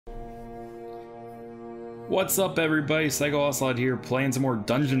What's up everybody, Psycho Ocelot here, playing some more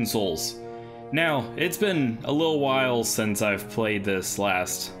Dungeon Souls. Now, it's been a little while since I've played this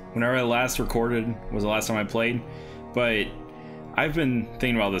last. Whenever I last recorded was the last time I played, but I've been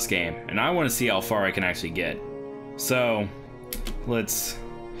thinking about this game, and I want to see how far I can actually get. So, I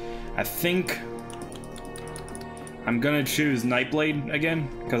think I'm gonna choose Nightblade again,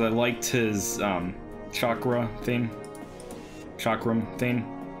 because I liked his chakram thing.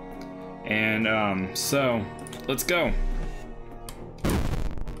 And so let's go.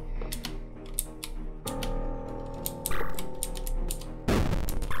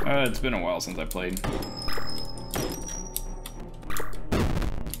 It's been a while since I played.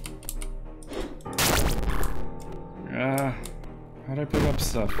 How'd I pick up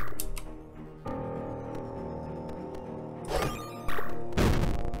stuff?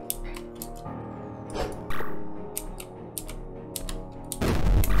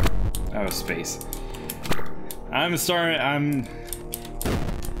 Oh, space. I'll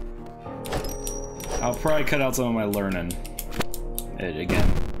probably cut out some of my learning it again.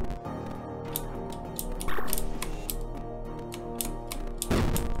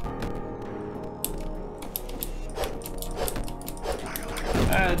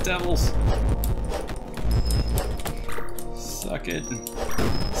 Ah, devils. Suck it.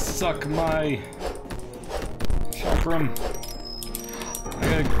 Suck my chakram. I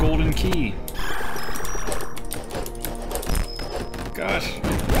got a golden key. Gosh.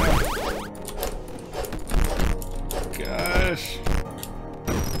 Gosh.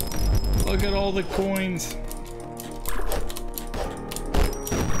 Look at all the coins.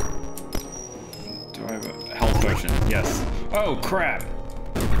 Do I have a health potion? Yes. Oh, crap.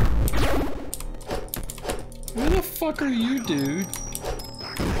 Who the fuck are you, dude?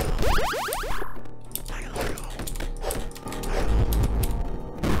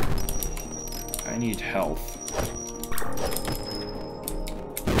 I need health.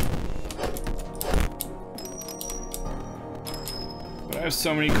 But I have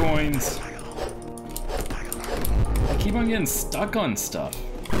so many coins. I keep on getting stuck on stuff.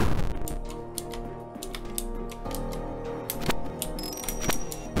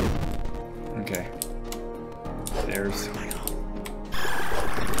 Okay. There's...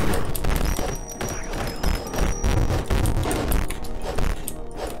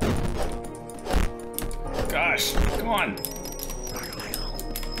 Gosh, come on.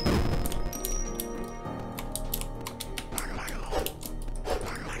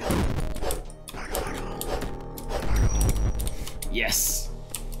 Yes.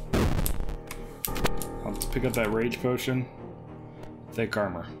 I'll just pick up that rage potion. Thick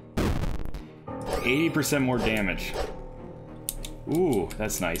armor. 80% more damage. Ooh,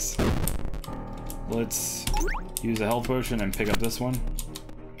 that's nice. Let's use a health potion and pick up this one.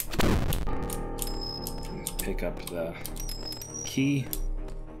 Pick up the key.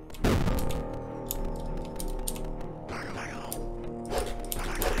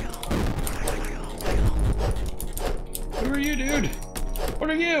 Who are you, dude? What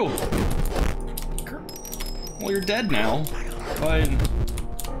are you? Well, you're dead now, but...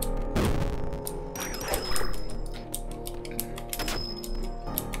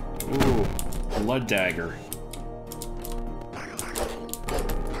 Ooh, blood dagger.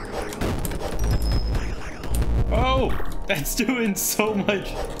 Oh, that's doing so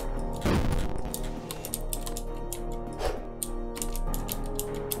much.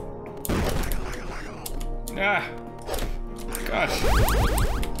 Ah, gosh,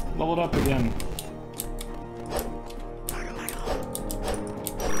 leveled up again.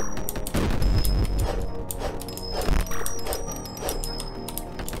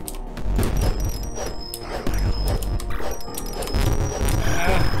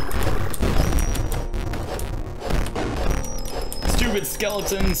 Stupid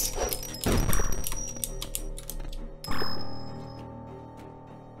skeletons.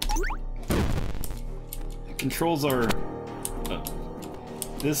 The controls are...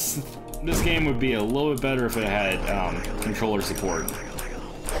 This game would be a little bit better if it had controller support,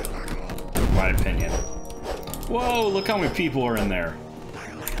 in my opinion. Whoa, look how many people are in there.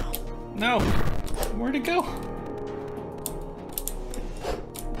 No, where'd it go?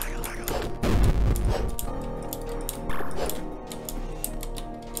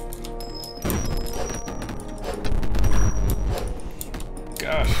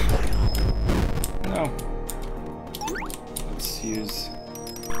 Gosh. No. Let's use...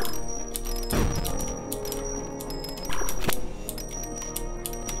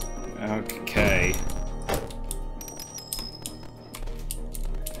 Okay.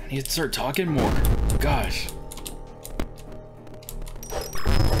 I need to start talking more. Gosh.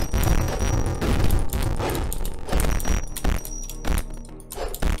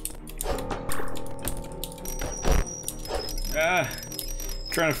 Ah,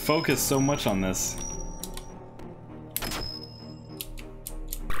 I'm trying to focus so much on this.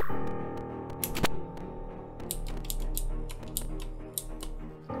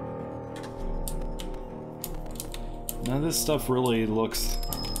 None of this stuff really looks...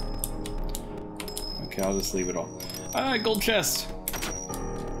 Okay, I'll just leave it all. Ah, gold chest!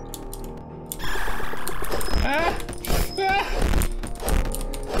 Ah! Ah!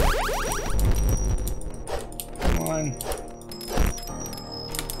 Come on.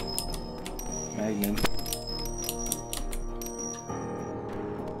 Magnet.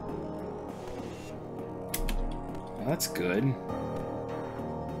 Well, that's good.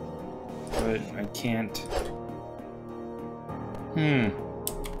 But I can't...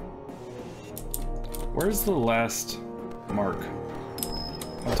 Where's the last mark?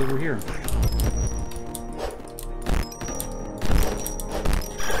 Oh, it's over here.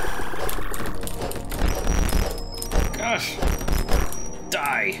 Gosh!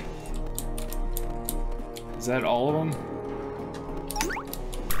 Die! Is that all of them?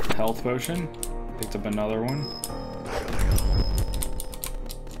 Health potion. Picked up another one.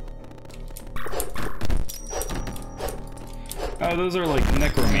 Oh, those are like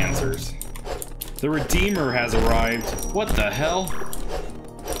necromancers. The Redeemer has arrived. What the hell?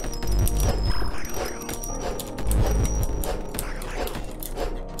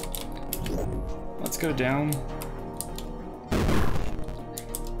 Let's go down.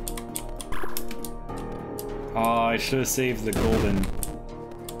 Oh, I should have saved the golden.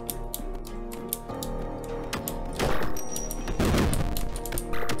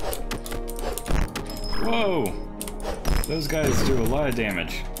 Whoa! Those guys do a lot of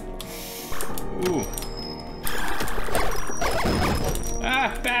damage. Ooh.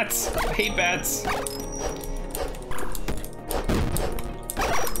 Ah, bats! I hate bats!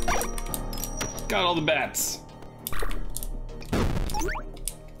 Got all the bats.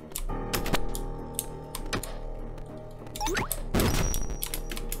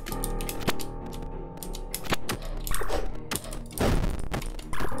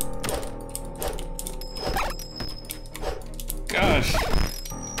 Gosh.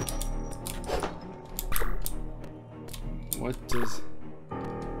 What does...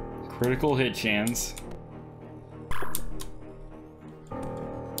 Critical hit chance.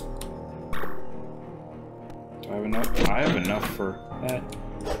 Do I have enough? I have enough for that.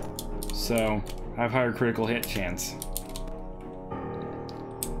 So, I have higher critical hit chance.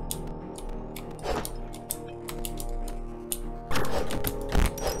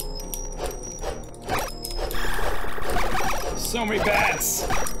 So many bats!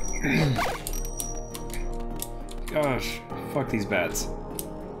 Gosh, fuck these bats.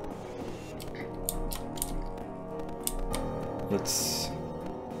 Let's...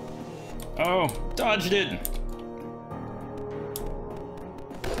 Oh, dodged it!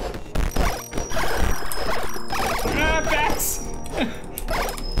 Ah, bats!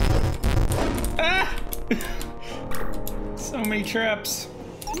 Ah! So many traps.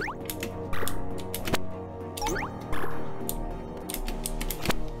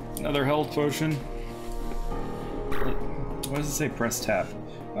 Another health potion. What does it say? Press tab.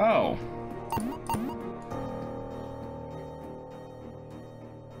 Oh.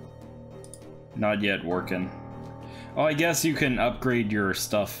 Not yet working. Oh, I guess you can upgrade your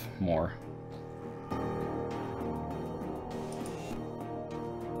stuff more.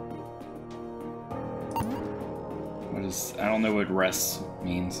 What is... I don't know what rest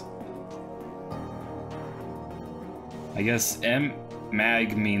means. I guess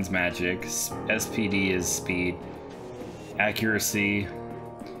mag means magic, SPD is speed, accuracy,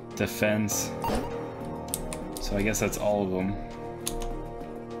 defense. So I guess that's all of them.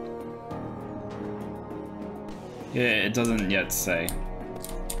 Yeah, it doesn't yet say.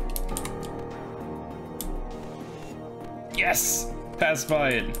 Yes! Pass by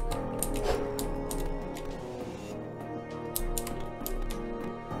it.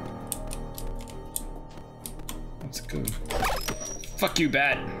 Let's go. Fuck you,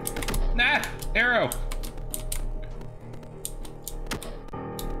 bat. Nah! Arrow!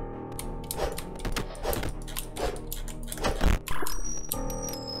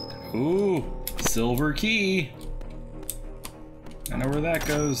 Ooh! Silver key! I know where that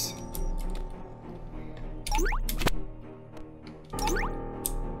goes.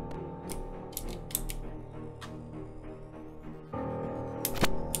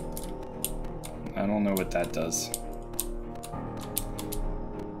 I don't know what that does.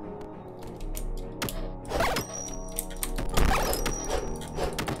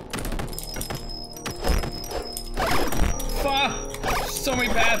 So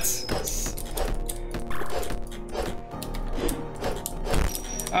many bats!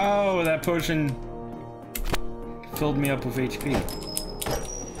 Oh, that potion filled me up with HP.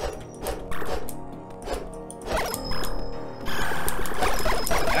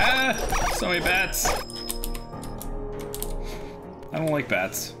 Ah! So many bats! I don't like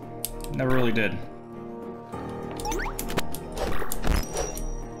bats. Never really did.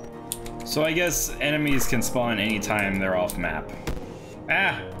 So I guess enemies can spawn anytime they're off map.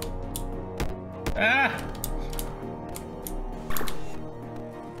 Ah! Ah!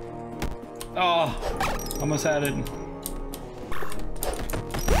 Oh, almost had it.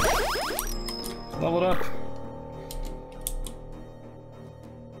 Leveled up.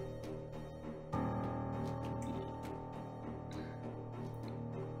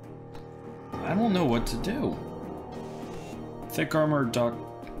 I don't know what to do. Thick armor, dark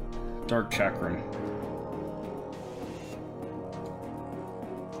chakram.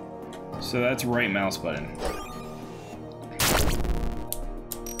 So that's right mouse button.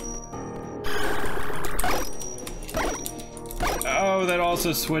 Oh, that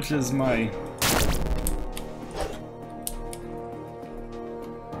also switches my...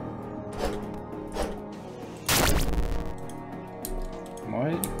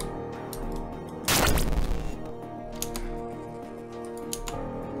 What?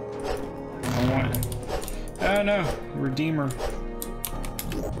 Oh no, Redeemer.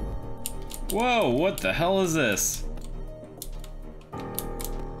 Whoa, what the hell is this?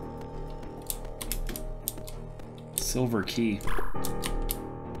 Silver key.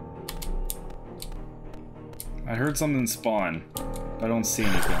 I heard something spawn, but I don't see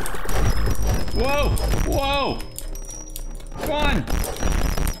anything. Whoa! Whoa! Come on!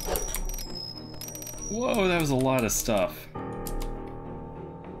 Whoa, that was a lot of stuff.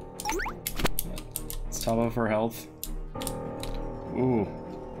 Let's top up our health. Ooh.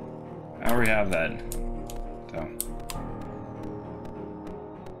 I already have that. So.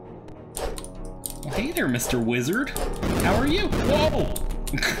 Well, hey there, Mr. Wizard. How are you? Whoa!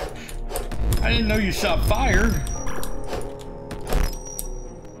 I didn't know you shot fire.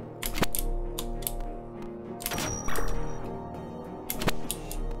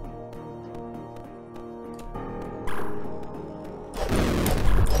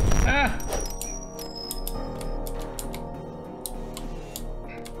 Ah!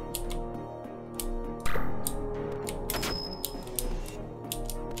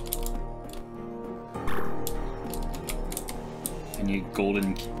 I need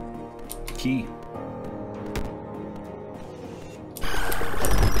golden key.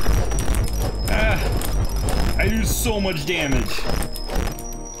 Ah! I do so much damage.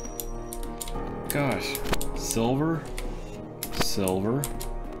 Gosh. Silver. Silver.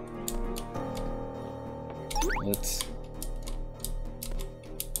 Let's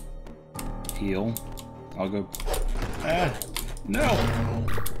heal. I'll go. Ah! No!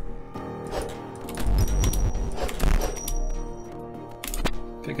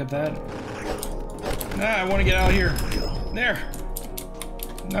 Pick up that. Ah, I want to get out of here. There.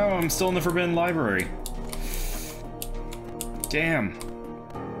 No, I'm still in the Forbidden Library. Damn.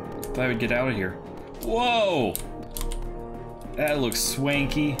 Thought I would get out of here. Whoa! That looks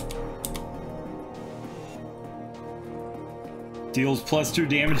swanky. Deals +2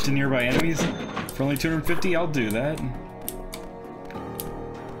 damage to nearby enemies. For only 250, I'll do that.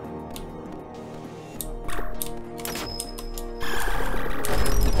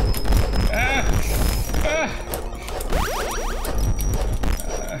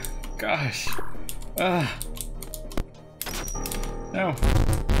 Gosh. No.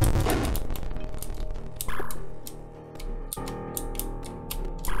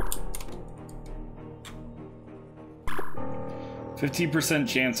 %50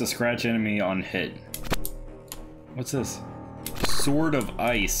 chance to scratch enemy on hit. What's this? Sword of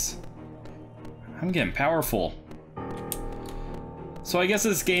Ice. I'm getting powerful. So I guess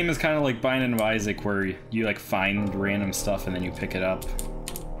this game is kind of like Binding of Isaac, where you like find random stuff and then you pick it up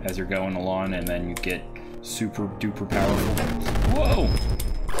as you're going along, and then you get super duper powerful. Whoa!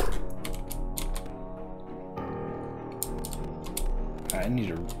 I need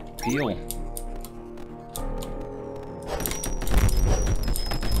to heal.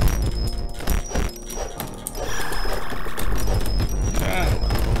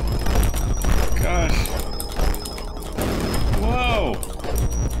 Gosh. Whoa!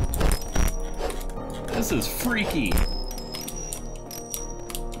 This is freaky.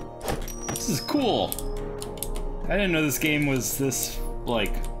 This is cool. I didn't know this game was this,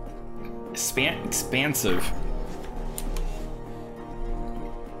 like, expansive.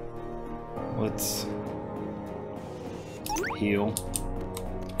 Let's heal.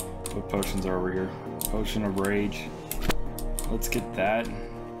 What potions are over here? Potion of Rage. Let's get that.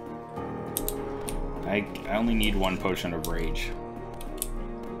 I only need one potion of rage.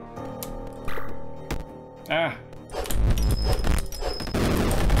 Ah!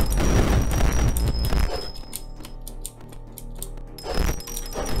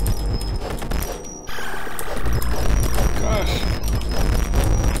 Gosh!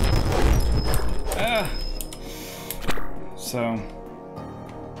 Ah! So...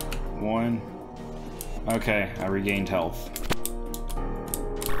 1... Okay, I regained health.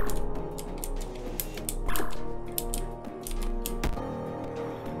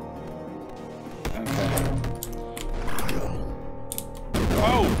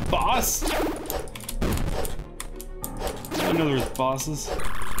 Boss! I know there's bosses. I'm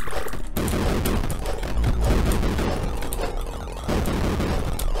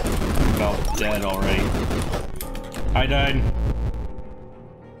about dead already. I died.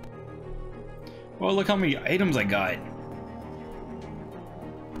 Well, look how many items I got.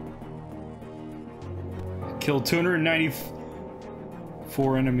 Killed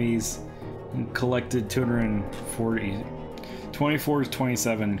 294 enemies and collected 24 to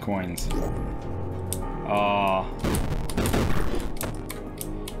 27 coins.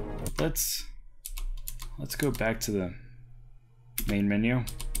 Let's go back to the main menu.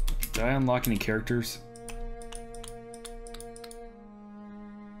 Did I unlock any characters?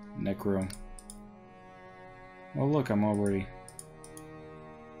 Necro. Oh look, I'm already...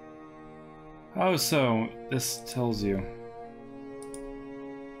 Oh, so this tells you.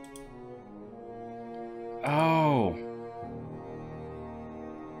 Oh.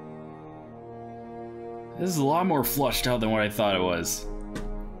 This is a lot more flushed out than what I thought it was.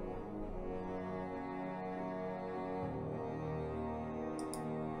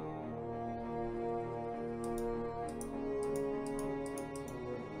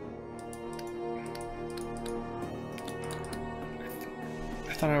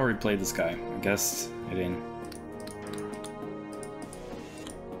 I thought I already played this guy. I guess I didn't.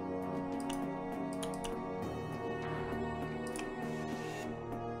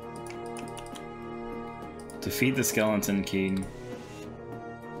 Defeat the Skeleton King.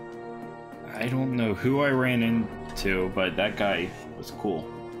 I don't know who I ran into, but that guy was cool.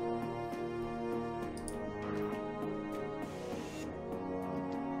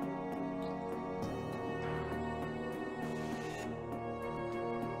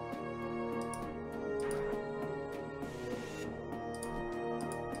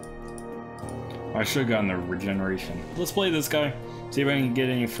 I should have gotten the regeneration. Let's play this guy. See if I can get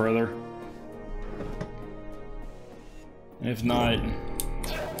any further. If not...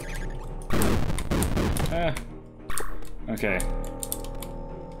 Ah. Okay.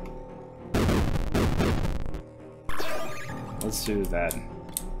 Let's do that.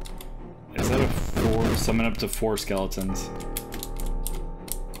 Is that a 4? Summon up to 4 skeletons.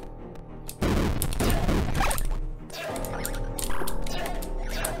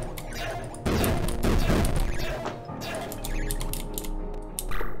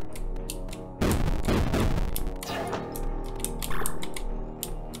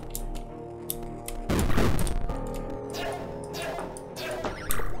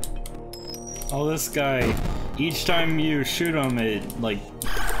 Oh, this guy, each time you shoot him, it, like...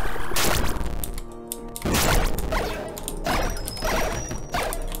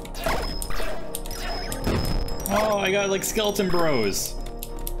 Oh, I got, like, skeleton bros.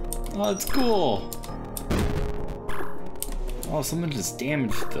 Oh, that's cool. Oh, someone just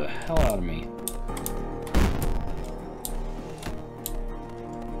damaged the hell out of me.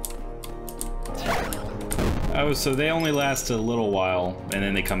 Oh, so they only last a little while, and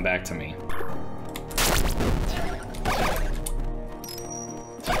then they come back to me.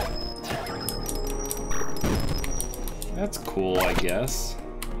 That's cool, I guess.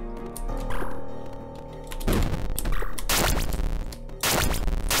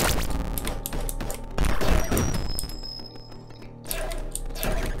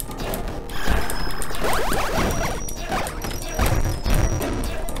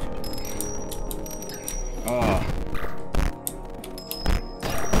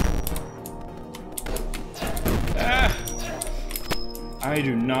 I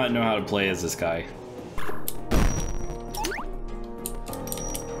do not know how to play as this guy.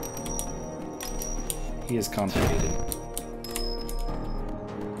 He is complicated.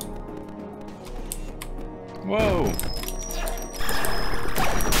 Whoa!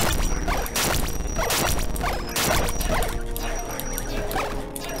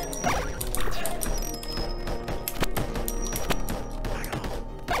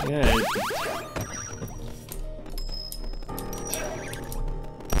 Yeah.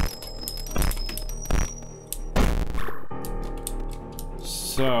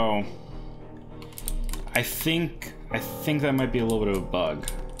 So I think that might be a little bit of a bug.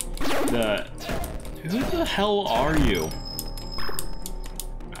 Who the hell are you?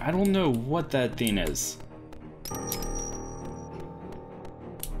 I don't know what that thing is.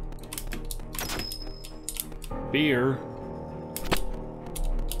 Beer.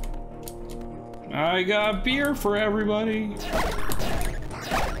 I got beer for everybody.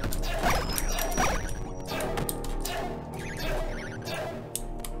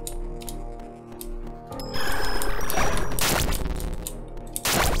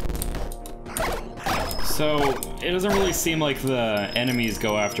 So it doesn't really seem like the enemies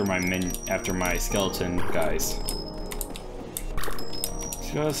go after my skeleton guys.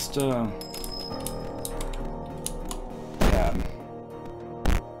 Just yeah.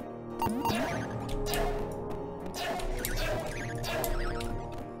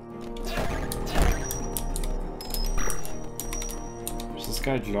 Does this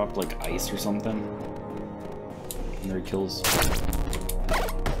guy drop like ice or something? And there he kills.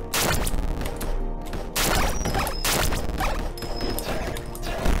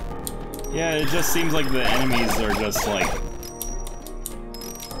 Yeah, it just seems like the enemies are just like...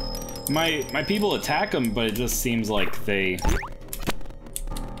 My people attack them, but it just seems like they...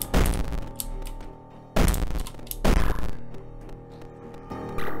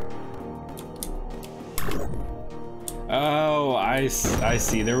 Oh, I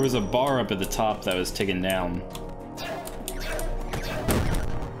see. There was a bar up at the top that was taken down.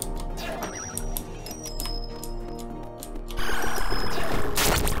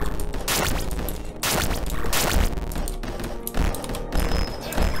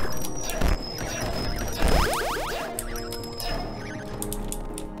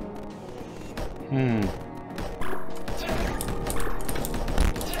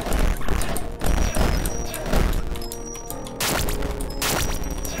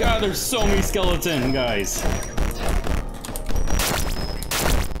 God, there's so many skeleton guys.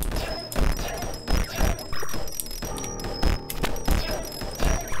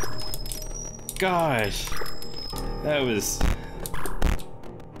 Gosh, that was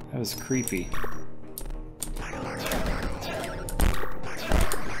creepy.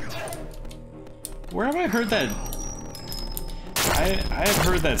 Where have I heard that? I have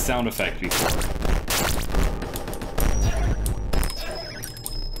heard that sound effect before.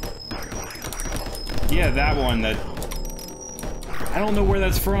 Yeah, that one, that... I don't know where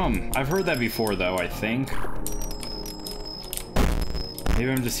that's from. I've heard that before, though, I think.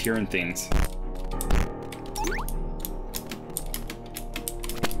 Maybe I'm just hearing things.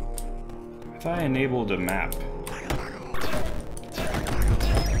 I thought I enabled a map.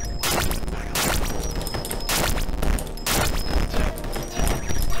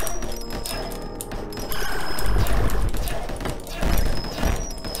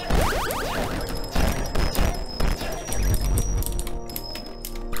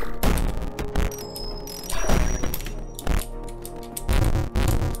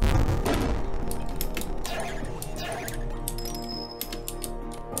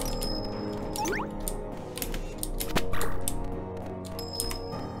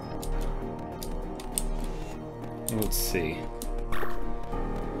 Let's see.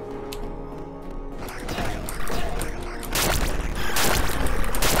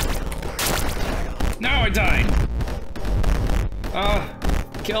 No, I died!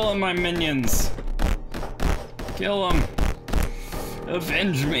 Kill them, my minions! Kill them!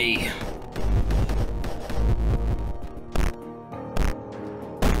 Avenge me!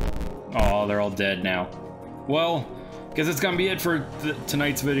 Oh, they're all dead now. Well, guess it's gonna be it for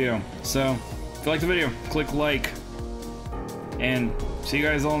tonight's video. So, if you liked the video, click like. And see you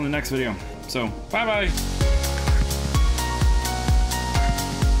guys all in the next video. So, bye-bye!